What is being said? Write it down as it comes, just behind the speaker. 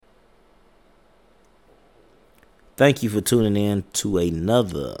Thank you for tuning in to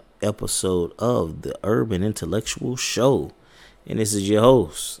another episode of the Urban Intellectual Show. And this is your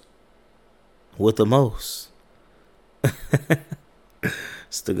host with the most.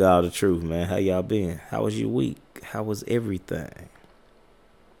 It's the God of truth, man. How y'all been? How was your week? How was everything?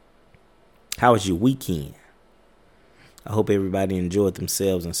 How was your weekend? I hope everybody enjoyed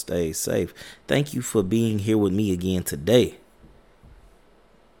themselves and stayed safe. Thank you for being here with me again today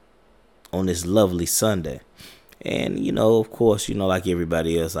on this lovely Sunday. And, of course, like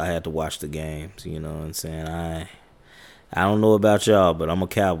everybody else, I had to watch the games, you know what I'm saying? I don't know about y'all, but I'm a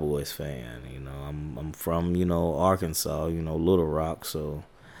Cowboys fan, I'm from, Arkansas, Little Rock, so,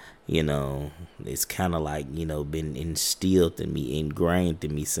 it's kind of like, been instilled in me, ingrained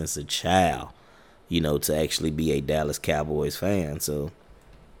in me since a child, to actually be a Dallas Cowboys fan. So,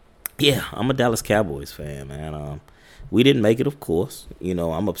 yeah, I'm a Dallas Cowboys fan, man. We didn't make it, of course,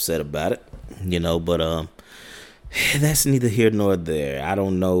 I'm upset about it, but, that's neither here nor there. I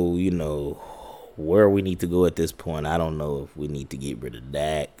don't know, where we need to go at this point. I don't know if we need to get rid of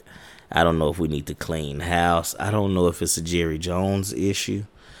Dak. I don't know if we need to clean house. I don't know if it's a Jerry Jones issue.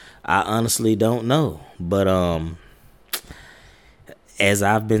 I honestly don't know. But as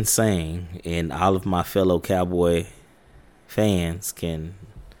I've been saying, and all of my fellow Cowboy fans can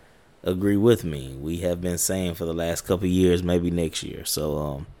agree with me, we have been saying for the last couple of years, maybe next year.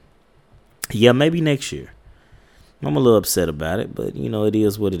 So, yeah, maybe next year. I'm a little upset about it, but, it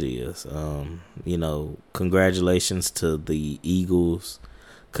is what it is. Congratulations to the Eagles.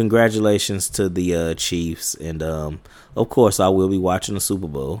 Congratulations to the Chiefs. And, of course, I will be watching the Super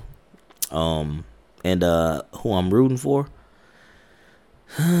Bowl. And who I'm rooting for?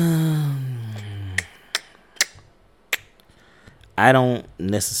 I don't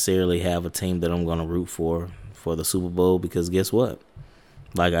necessarily have a team that I'm going to root for the Super Bowl because guess what?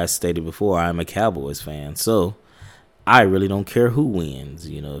 Like I stated before, I'm a Cowboys fan. So, I really don't care who wins,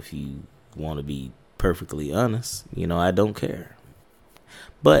 if you want to be perfectly honest, I don't care.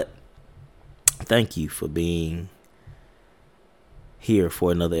 But thank you for being here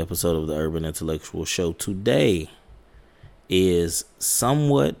for another episode of the Urban Intellectual Show. Today is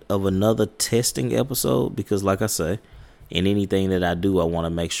somewhat of another testing episode because, like I say, in anything that I do, I want to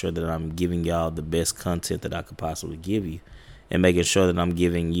make sure that I'm giving y'all the best content that I could possibly give you and making sure that I'm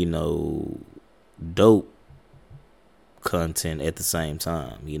giving, dope content at the same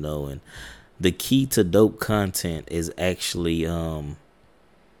time, and the key to dope content is actually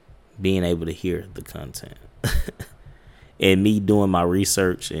being able to hear the content and me doing my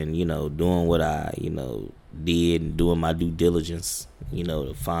research and doing what I did and doing my due diligence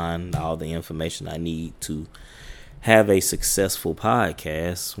to find all the information I need to have a successful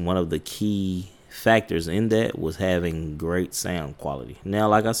podcast. One of the key factors in that was having great sound quality. Now,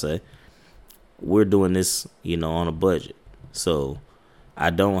 like I said, we're doing this, on a budget. So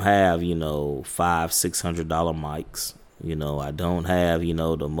I don't have, $500-$600 mics. I don't have,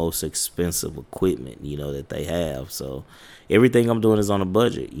 the most expensive equipment, that they have. So everything I'm doing is on a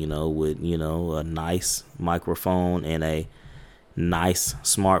budget, with, a nice microphone and a nice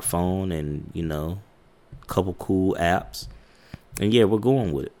smartphone and, a couple cool apps. And yeah, we're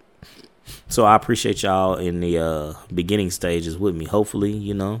going with it. So I appreciate y'all in the beginning stages with me. Hopefully,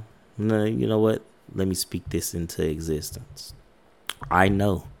 you know what? Let me speak this into existence. I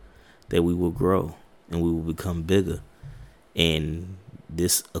know that we will grow and we will become bigger. And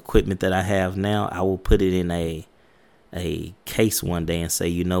this equipment that I have now, I will put it in a case one day and say,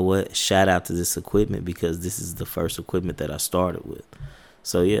 you know what? Shout out to this equipment because this is the first equipment that I started with.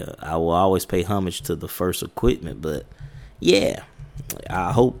 So, yeah, I will always pay homage to the first equipment. But, yeah,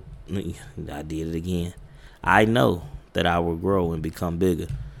 I hope I did it again. I know that I will grow and become bigger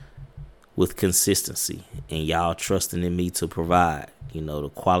with consistency and y'all trusting in me to provide, the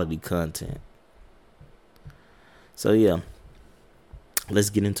quality content. So, yeah, let's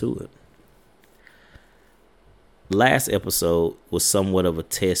get into it. Last episode was somewhat of a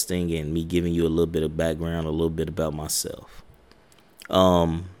testing and me giving you a little bit of background, a little bit about myself.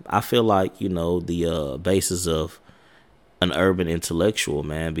 I feel like, the basis of an urban intellectual,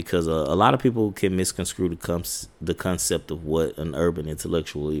 man, because a lot of people can misconstrue the concept of what an urban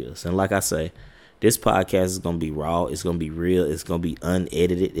intellectual is. And like I say, this podcast is going to be raw. It's going to be real. It's going to be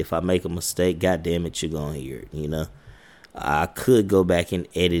unedited. If I make a mistake, God damn it, you're going to hear it, I could go back and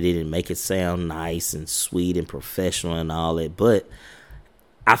edit it and make it sound nice and sweet and professional and all that. But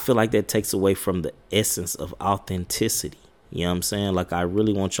I feel like that takes away from the essence of authenticity. You know what I'm saying? Like, I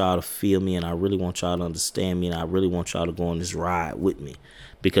really want y'all to feel me and I really want y'all to understand me and I really want y'all to go on this ride with me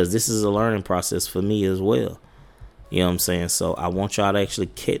because this is a learning process for me as well. You know what I'm saying? So I want y'all to actually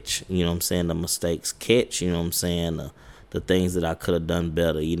catch, you know what I'm saying, the mistakes, catch, you know what I'm saying, the things that I could have done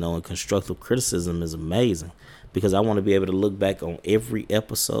better, you know, and constructive criticism is amazing because I want to be able to look back on every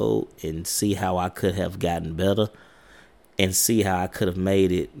episode and see how I could have gotten better and see how I could have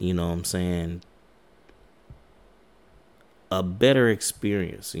made it, you know what I'm saying, a better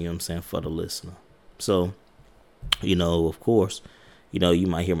experience, you know what I'm saying, for the listener. So, you know, of course, you know, you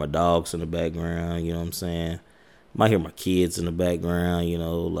might hear my dogs in the background, you know what I'm saying? Might hear my kids in the background, you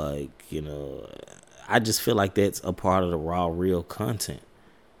know, like, you know, I just feel like that's a part of the raw, real content.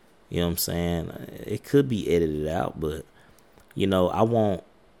 You know what I'm saying? It could be edited out, but, you know, I want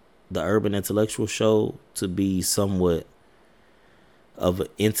the Urban Intellectual Show to be somewhat of an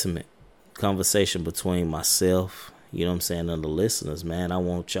intimate conversation between myself, you know what I'm saying, and the listeners, man. I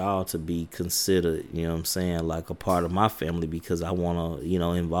want y'all to be considered, you know what I'm saying, like a part of my family because I want to, you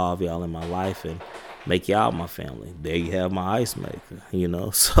know, involve y'all in my life and make y'all my family. There you have my ice maker, you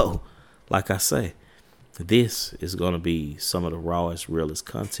know. So, like I say, this is going to be some of the rawest, realest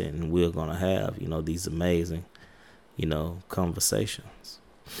content, and we're going to have, you know, these amazing, you know, conversations.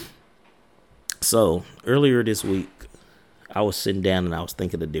 So, earlier this week, I was sitting down and I was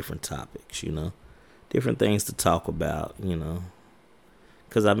thinking of different topics, you know, different things to talk about, you know,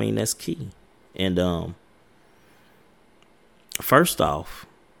 because, I mean, that's key. And first off,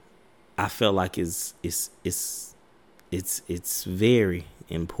 I feel like it's very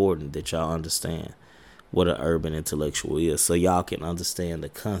important that y'all understand what an urban intellectual is, so y'all can understand the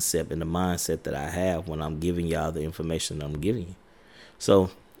concept and the mindset that I have when I'm giving y'all the information that I'm giving you.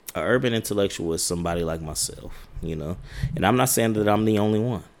 So, an urban intellectual is somebody like myself, you know, and I'm not saying that I'm the only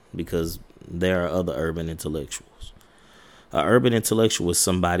one because there are other urban intellectuals. An urban intellectual is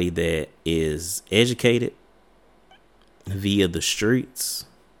somebody that is educated via the streets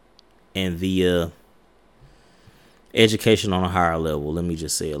and via education on a higher level. Let me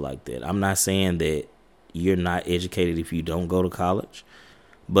just say it like that. I'm not saying that you're not educated if you don't go to college,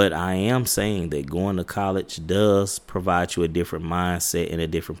 but I am saying that going to college does provide you a different mindset and a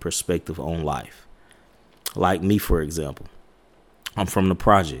different perspective on life. Like me, for example, I'm from the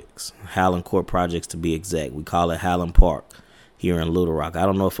projects, Highland Court Projects to be exact. We call it Highland Park here in Little Rock. I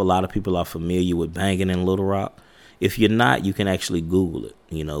don't know if a lot of people are familiar with banging in Little Rock. If you're not, you can actually Google it.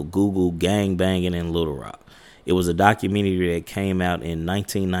 You know, Google gang banging in Little Rock. It was a documentary that came out in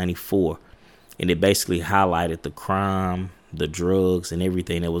 1994, and it basically highlighted the crime, the drugs, and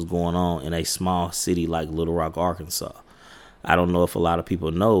everything that was going on in a small city like Little Rock, Arkansas. I don't know if a lot of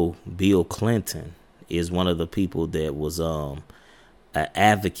people know Bill Clinton is one of the people that was an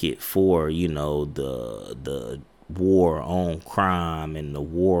advocate for, you know, the war on crime and the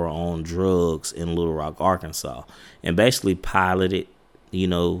war on drugs in Little Rock, Arkansas, and basically piloted, you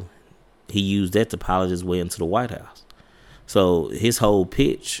know, he used that to pilot his way into the White House. So his whole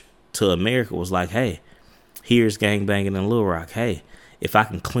pitch to America was like, hey, here's gangbanging in Little Rock. Hey, if I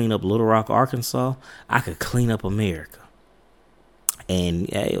can clean up Little Rock, Arkansas, I could clean up America. And,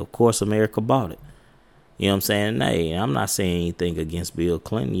 hey, of course, America bought it. You know what I'm saying? Hey, I'm not saying anything against Bill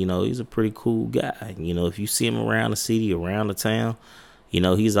Clinton. You know, he's a pretty cool guy. You know, if you see him around the city, around the town, you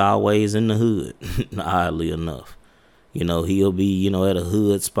know, he's always in the hood, oddly enough. You know, he'll be, you know, at a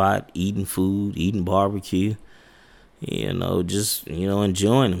hood spot, eating food, eating barbecue, you know, just, you know,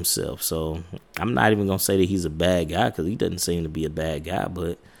 enjoying himself. So I'm not even going to say that he's a bad guy because he doesn't seem to be a bad guy.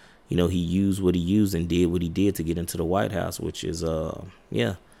 But, you know, he used what he used and did what he did to get into the White House, which is,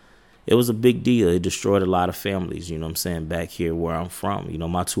 yeah. It was a big deal. It destroyed a lot of families, you know what I'm saying, back here where I'm from. You know,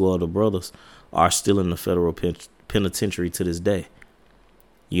 my two older brothers are still in the federal penitentiary to this day.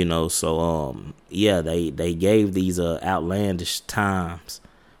 You know, so, yeah, they gave these outlandish times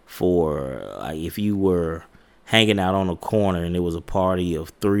for if you were hanging out on a corner and there was a party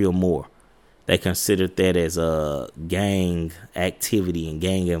of 3 or more. They considered that as a gang activity and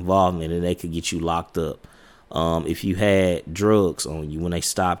gang involvement, and they could get you locked up. If you had drugs on you when they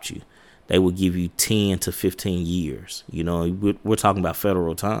stopped you, they would give you 10 to 15 years. You know, we're talking about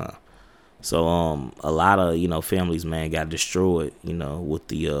federal time. So a lot of, you know, families, man, got destroyed, you know, with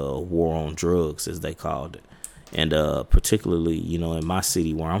the war on drugs, as they called it. And particularly, you know, in my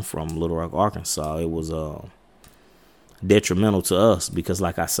city where I'm from, Little Rock, Arkansas, it was detrimental to us because,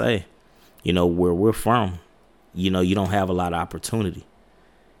 like I say, you know, where we're from, you know, you don't have a lot of opportunity.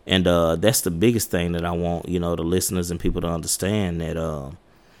 And that's the biggest thing that I want, you know, the listeners and people to understand, that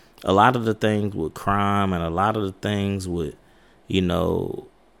a lot of the things with crime and a lot of the things with, you know,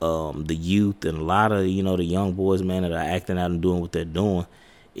 the youth and a lot of, you know, the young boys, man, that are acting out and doing what they're doing,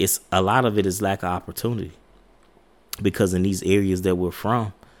 a lot of it is lack of opportunity. Because in these areas that we're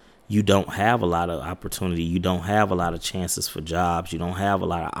from, you don't have a lot of opportunity. You don't have a lot of chances for jobs. You don't have a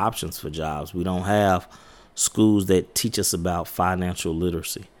lot of options for jobs. We don't have schools that teach us about financial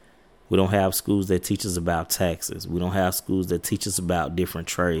literacy. We don't have schools that teach us about taxes. We don't have schools that teach us about different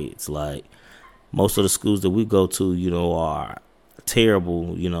trades. Like, most of the schools that we go to, are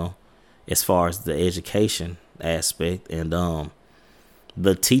terrible, as far as the education aspect. And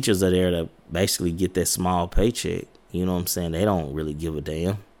the teachers are there to basically get that small paycheck. You know what I'm saying? They don't really give a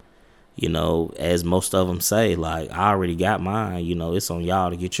damn. As most of them say, like, I already got mine. It's on y'all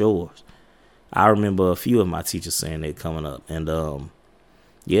to get yours. I remember a few of my teachers saying that coming up. And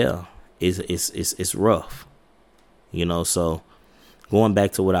yeah, it's rough. So going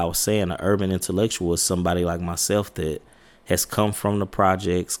back to what I was saying, an urban intellectual is somebody like myself that has come from the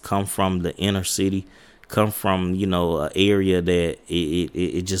projects, come from the inner city, come from, an area that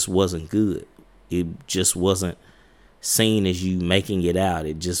it just wasn't good. It just wasn't seen as you making it out.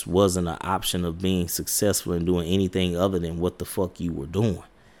 It just wasn't an option of being successful and doing anything other than what the fuck you were doing.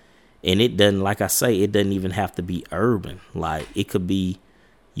 And it doesn't, like I say, it doesn't even have to be urban. Like, it could be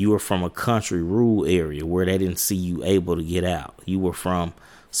you were from a country rural area where they didn't see you able to get out. You were from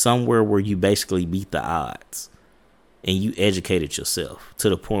somewhere where you basically beat the odds and you educated yourself to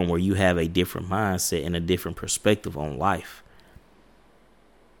the point where you have a different mindset and a different perspective on life.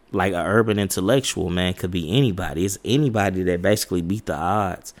 Like, an urban intellectual, man, could be anybody. It's anybody that basically beat the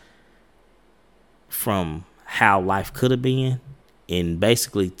odds from how life could have been and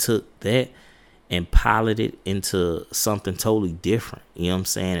basically took that and pilot it into something totally different, you know what I'm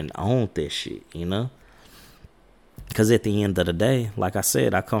saying, and owned that shit, Because at the end of the day, like I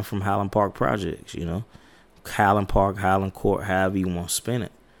said, I come from Highland Park Projects, Highland Park, Highland Court, however you want to spin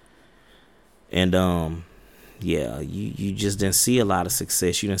it. And, yeah, you just didn't see a lot of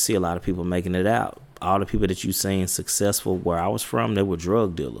success. You didn't see a lot of people making it out. All the people that you seen successful where I was from, they were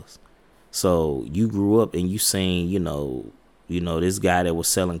drug dealers. So you grew up and you seen, this guy that was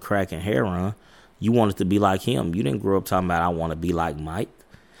selling crack and heroin. You wanted to be like him. You didn't grow up talking about, I want to be like Mike.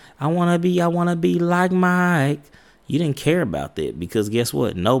 I want to be like Mike. You didn't care about that because guess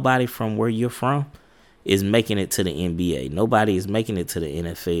what? Nobody from where you're from is making it to the NBA. Nobody is making it to the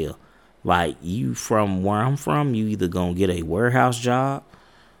NFL. Like, you from where I'm from, you either going to get a warehouse job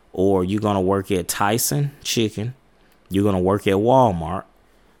or you're going to work at Tyson Chicken. You're going to work at Walmart.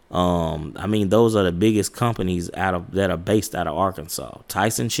 Those are the biggest companies that are based out of Arkansas.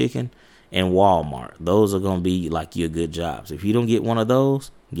 Tyson Chicken and Walmart. Those are going to be like your good jobs. If you don't get one of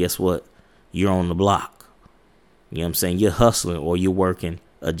those, guess what? You're on the block. You know what I'm saying? You're hustling or you're working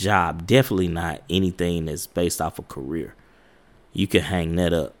a job. Definitely not anything that's based off a career. You can hang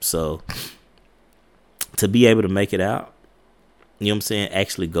that up. So to be able to make it out, you know what I'm saying,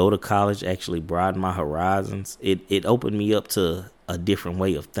 actually go to college, actually broaden my horizons, it opened me up to a different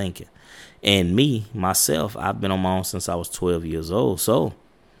way of thinking. And me, myself, I've been on my own since I was 12 years old. So,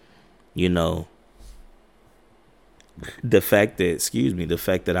 the fact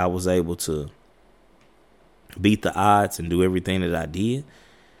that I was able to beat the odds and do everything that I did,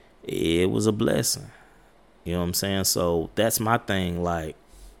 it was a blessing. You know what I'm saying? So that's my thing. Like,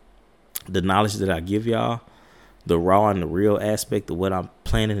 the knowledge that I give y'all, the raw and the real aspect of what I'm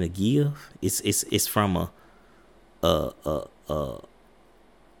planning to give, it's from a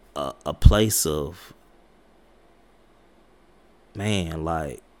place of, man,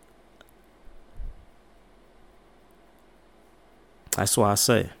 like, that's why I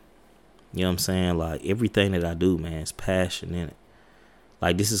say, you know what I'm saying? Like, everything that I do, man, is passion in it.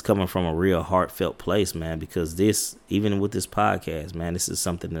 Like, this is coming from a real heartfelt place, man, because this, even with this podcast, man, this is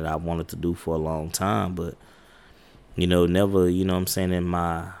something that I wanted to do for a long time, but, never, you know what I'm saying, in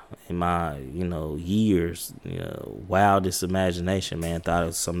my years, wildest imagination, man, thought it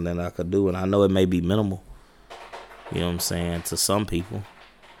was something that I could do. And I know it may be minimal, you know what I'm saying, to some people,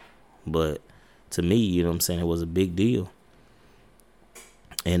 but to me, you know what I'm saying, it was a big deal.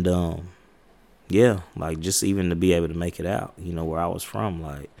 And, yeah, like, just even to be able to make it out, where I was from,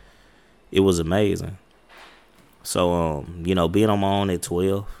 like, it was amazing. So, being on my own at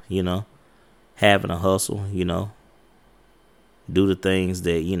 12, having a hustle, do the things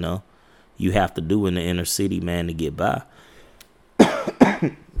that, you have to do in the inner city, man, to get by. You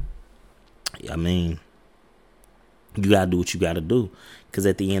got to do what you got to do. Because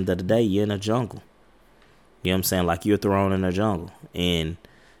at the end of the day, you're in a jungle. You know what I'm saying? Like, you're thrown in a jungle. And,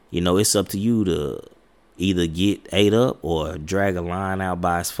 it's up to you to either get ate up or drag a lion out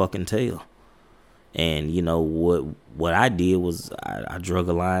by its fucking tail. And, what I did was I drug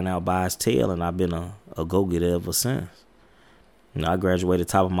a lion out by its tail, and I've been a go-getter ever since. I graduated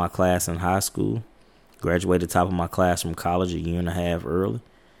top of my class in high school, graduated top of my class from college a year and a half early.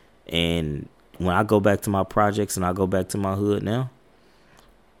 And when I go back to my projects and I go back to my hood now,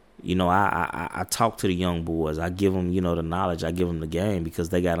 you know, I talk to the young boys. I give them, you know, the knowledge. I give them the game, because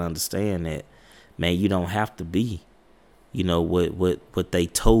they got to understand that, man, you don't have to be, you know, what they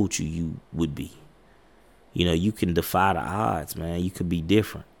told you would be. You know, you can defy the odds, man. You could be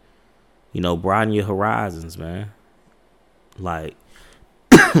different. You know, broaden your horizons, man. Like,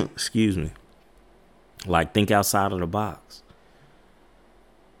 excuse me. Like, think outside of the box.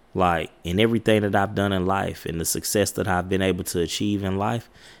 Like, in everything that I've done in life and the success that I've been able to achieve in life,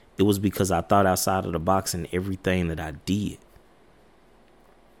 it was because I thought outside of the box in everything that I did.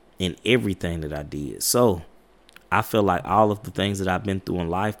 In everything that I did. So, I feel like all of the things that I've been through in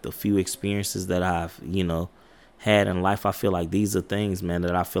life, the few experiences that I've, you know, had in life, I feel like these are things, man,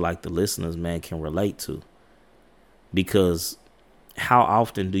 that I feel like the listeners, man, can relate to. Because how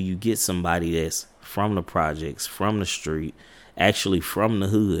often do you get somebody that's from the projects, from the street, actually from the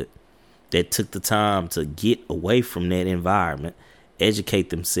hood, that took the time to get away from that environment, educate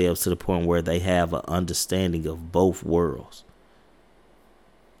themselves to the point where they have an understanding of both worlds?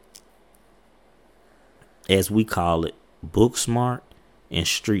 As we call it, book smart and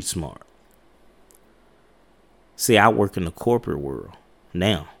street smart. See, I work in the corporate world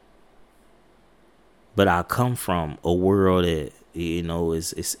now, but I come from a world that, you know,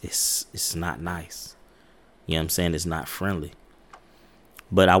 it's not nice. You know what I'm saying? It's not friendly.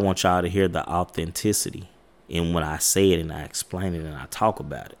 But I want y'all to hear the authenticity in when I say it and I explain it and I talk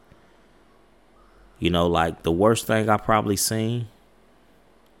about it. You know, like the worst thing I probably seen,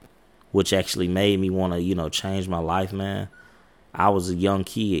 which actually made me want to, you know, change my life, man. I was a young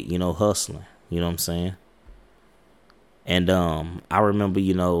kid, you know, hustling. You know what I'm saying? And I remember,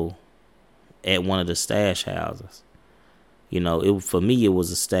 you know, at one of the stash houses, you know, for me, it was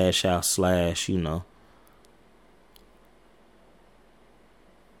a stash house slash, you know,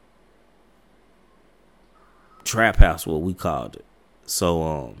 trap house, what we called it.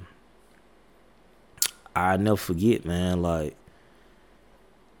 So, I never forget, man, like,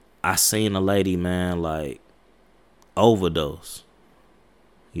 I seen a lady, man, like, overdose,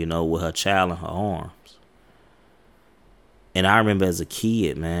 you know, with her child in her arms. And I remember as a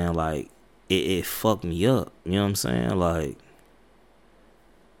kid, man, like, it fucked me up. You know what I'm saying? Like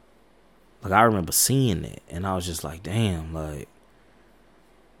I remember seeing that, and I was just like, damn, like,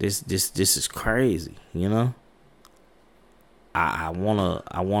 this is crazy, you know? I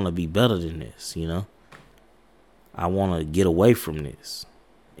wanna be better than this, you know? I wanna get away from this.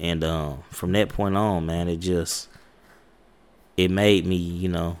 And from that point on, man, it made me, you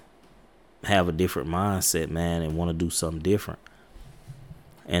know, have a different mindset, man, and want to do something different.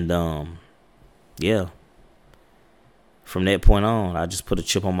 And yeah, from that point on, I just put a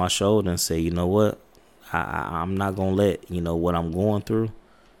chip on my shoulder and say, you know what, I'm not gonna let, you know, what I'm going through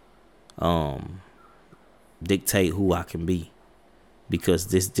dictate who I can be, because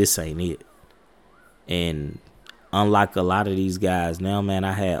this ain't it. And unlike a lot of these guys now, man,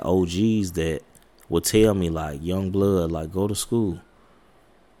 I had OGs that would tell me, like, young blood, like, go to school.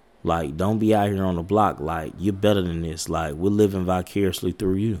 Like, don't be out here on the block. Like, you're better than this. Like, we're living vicariously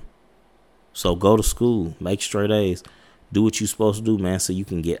through you. So go to school, make straight A's, do what you're supposed to do, man, so you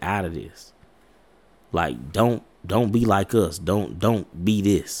can get out of this. Like, don't be like us. Don't be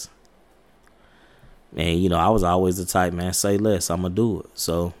this. And, you know, I was always the type, man, say less, I'm going to do it.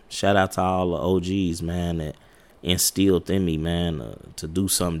 So shout out to all the OGs, man, that instilled in me, man, to do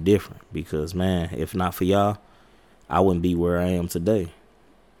something different. Because, man, if not for y'all, I wouldn't be where I am today.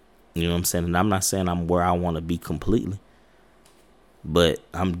 You know what I'm saying? And I'm not saying I'm where I want to be completely, but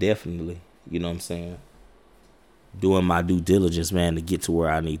I'm definitely, you know what I'm saying, doing my due diligence, man, to get to where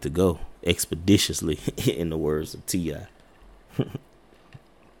I need to go expeditiously, in the words of T.I.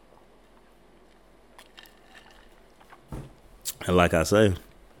 And like I say,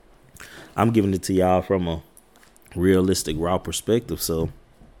 I'm giving it to y'all from a realistic, raw perspective. So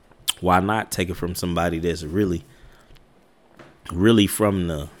why not take it from somebody that's really from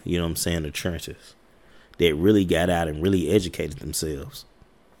the, you know what I'm saying, the trenches, that really got out and really educated themselves.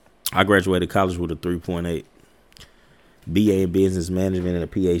 I graduated college with a 3.8, BA in business management, and a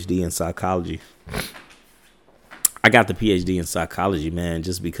PhD in psychology. I got the PhD in psychology, man,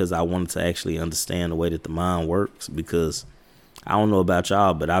 just because I wanted to actually understand the way that the mind works. Because I don't know about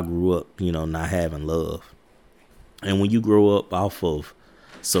y'all, but I grew up, you know, not having love. And when you grow up off of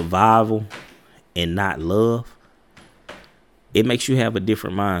survival and not love, it makes you have a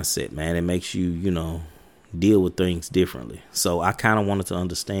different mindset, man. It makes you, you know, deal with things differently. So I kind of wanted to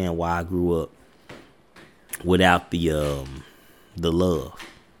understand why I grew up without the love.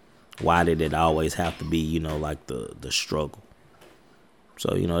 Why did it always have to be, you know, like the struggle?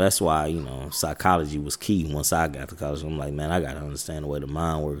 So, that's why, psychology was key once I got to college. I'm like, man, I got to understand the way the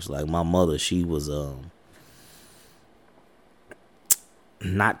mind works. Like, my mother, she was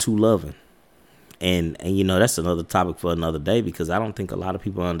not too loving. And that's another topic for another day, because I don't think a lot of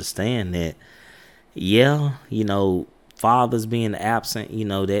people understand that, fathers being absent,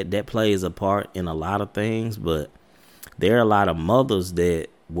 that plays a part in a lot of things. But there are a lot of mothers that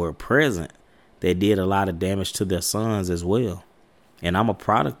were present that did a lot of damage to their sons as well. And I'm a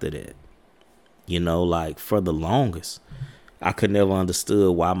product of that. Like, for the longest, I could never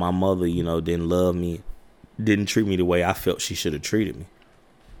understood why my mother, didn't love me, didn't treat me the way I felt she should have treated me.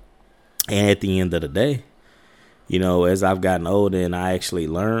 And at the end of the day, as I've gotten older and I actually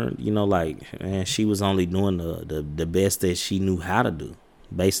learned, man, she was only doing the best that she knew how to do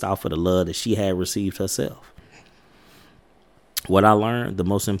based off of the love that she had received herself. What I learned, the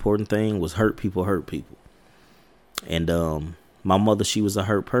most important thing was hurt people hurt people. And my mother, she was a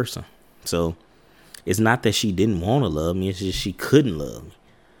hurt person. So it's not that she didn't want to love me. It's just she couldn't love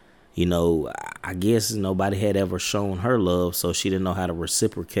me. I guess nobody had ever shown her love, so she didn't know how to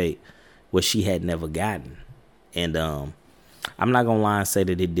reciprocate what she had never gotten. And I'm not going to lie and say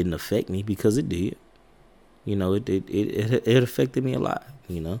that it didn't affect me, because it did. It affected me a lot,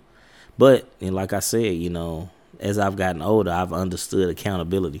 But, and like I said, as I've gotten older, I've understood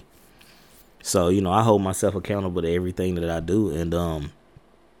accountability. So, I hold myself accountable to everything that I do. And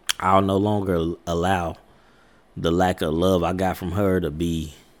I'll no longer allow the lack of love I got from her to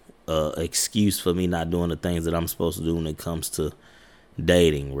be an excuse for me not doing the things that I'm supposed to do when it comes to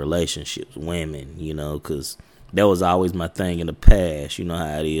dating, relationships, women, because that was always my thing in the past. You know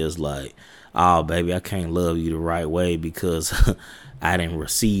how it is, like, oh, baby, I can't love you the right way because I didn't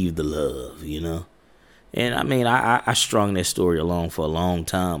receive the love, And I mean, I strung that story along for a long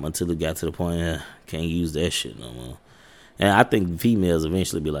time until it got to the point I can't use that shit no more. And I think females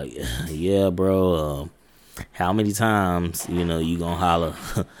eventually be like, yeah, bro, how many times, you gonna holler,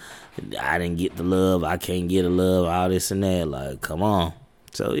 I didn't get the love, I can't get the love, all this and that. Like, come on.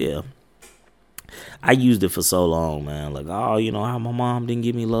 So, yeah. I used it for so long, man. Like, oh, how my mom didn't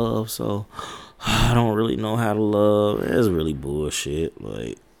give me love, so I don't really know how to love. It's really bullshit.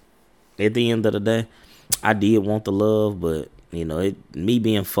 Like, at the end of the day, I did want the love, but, me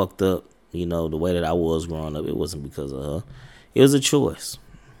being fucked up, the way that I was growing up, it wasn't because of her. It was a choice.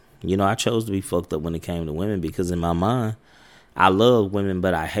 I chose to be fucked up when it came to women, because in my mind, I loved women,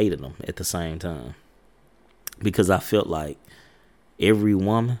 but I hated them at the same time. Because I felt like every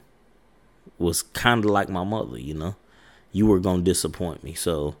woman was kind of like my mother, You were going to disappoint me.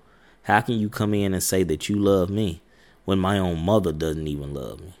 So how can you come in and say that you love me when my own mother doesn't even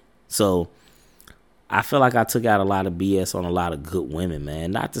love me? So I feel like I took out a lot of BS on a lot of good women,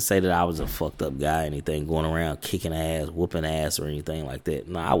 man. Not to say that I was a fucked up guy or anything, going around kicking ass, whooping ass or anything like that.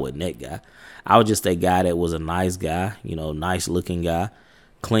 No, I wasn't that guy. I was just that guy that was a nice guy, nice looking guy,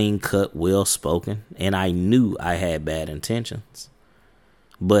 clean cut, well spoken. And I knew I had bad intentions.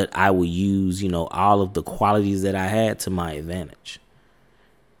 But I would use, all of the qualities that I had to my advantage.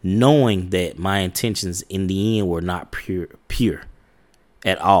 Knowing that my intentions in the end were not pure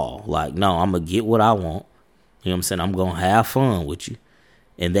at all. Like, no, I'm going to get what I want. You know what I'm saying? I'm going to have fun with you.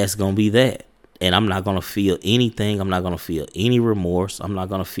 And that's going to be that. And I'm not going to feel anything. I'm not going to feel any remorse. I'm not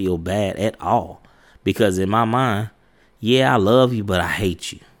going to feel bad at all. Because in my mind, yeah, I love you, but I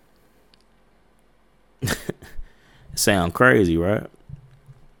hate you. Sound crazy, right?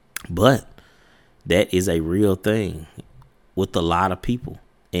 But that is a real thing with a lot of people.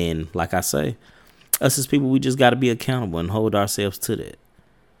 And like I say, us as people, we just got to be accountable and hold ourselves to that.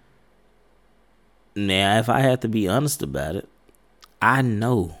 Now, if I have to be honest about it, I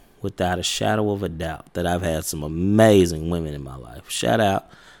know without a shadow of a doubt that I've had some amazing women in my life. Shout out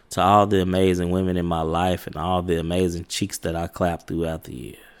to all the amazing women in my life and all the amazing cheeks that I clapped throughout the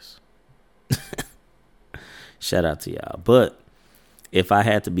years. Shout out to y'all. But if I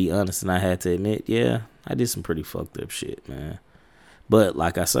had to be honest and I had to admit, yeah, I did some pretty fucked up shit, man. But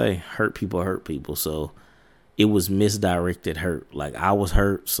like I say, hurt people. So it was misdirected hurt. Like, I was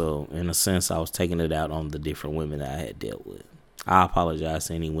hurt, so in a sense, I was taking it out on the different women that I had dealt with. I apologize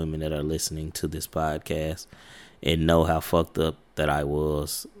to any women that are listening to this podcast and know how fucked up that I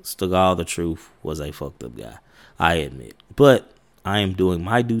was. Still, the truth, was a fucked up guy, I admit. But I am doing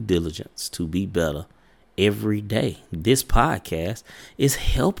my due diligence to be better every day. This podcast is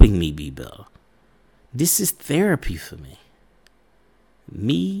helping me be better. This is therapy for me.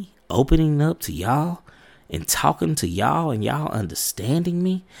 Me opening up to y'all and talking to y'all and y'all understanding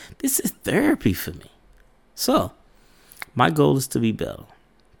me, this is therapy for me. So, my goal is to be better.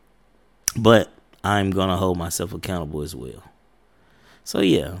 But I'm going to hold myself accountable as well. So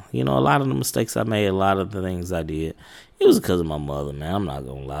yeah, a lot of the mistakes I made, a lot of the things I did, it was because of my mother, man. I'm not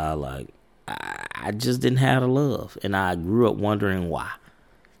gonna lie. Like, I just didn't have the love, and I grew up wondering why.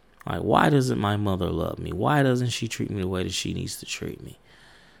 Like, why doesn't my mother love me? Why doesn't she treat me the way that she needs to treat me?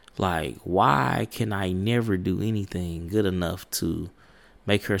 Like, why can I never do anything good enough to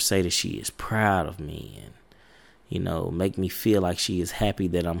make her say that she is proud of me and, make me feel like she is happy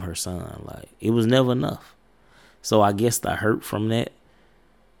that I'm her son? Like, it was never enough. So I guess the hurt from that,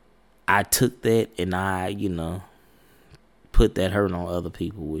 I took that and I, put that hurt on other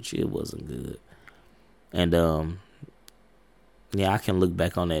people, which it wasn't good. And, yeah, I can look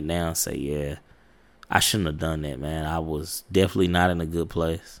back on that now and say, yeah, I shouldn't have done that, man. I was definitely not in a good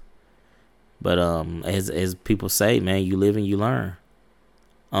place. But as people say, man, you live and you learn.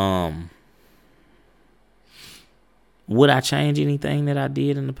 Would I change anything that I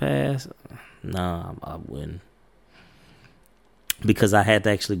did in the past? No, I wouldn't. Because I had to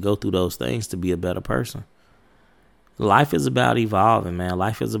actually go through those things to be a better person. Life is about evolving, man.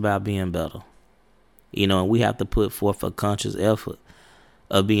 Life is about being better. And we have to put forth a conscious effort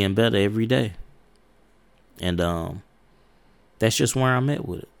of being better every day. And that's just where I'm at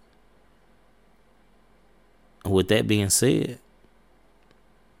with it. With that being said,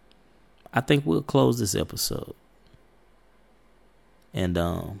 I think we'll close this episode. And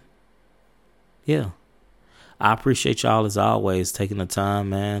yeah. I appreciate y'all as always taking the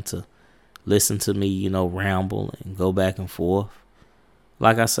time, man, to listen to me, ramble and go back and forth.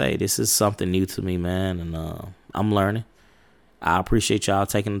 Like I say, this is something new to me, man, and I'm learning. I appreciate y'all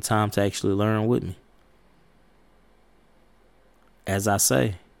taking the time to actually learn with me. As I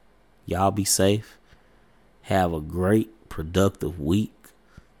say, y'all be safe. Have a great, productive week.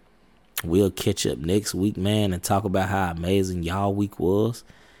 We'll catch up next week, man, and talk about how amazing y'all week was.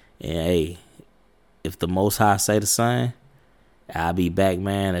 And hey, if the Most High say the same, I'll be back,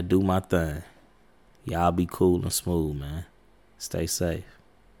 man, to do my thing. Y'all be cool and smooth, man. Stay safe.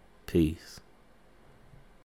 Peace.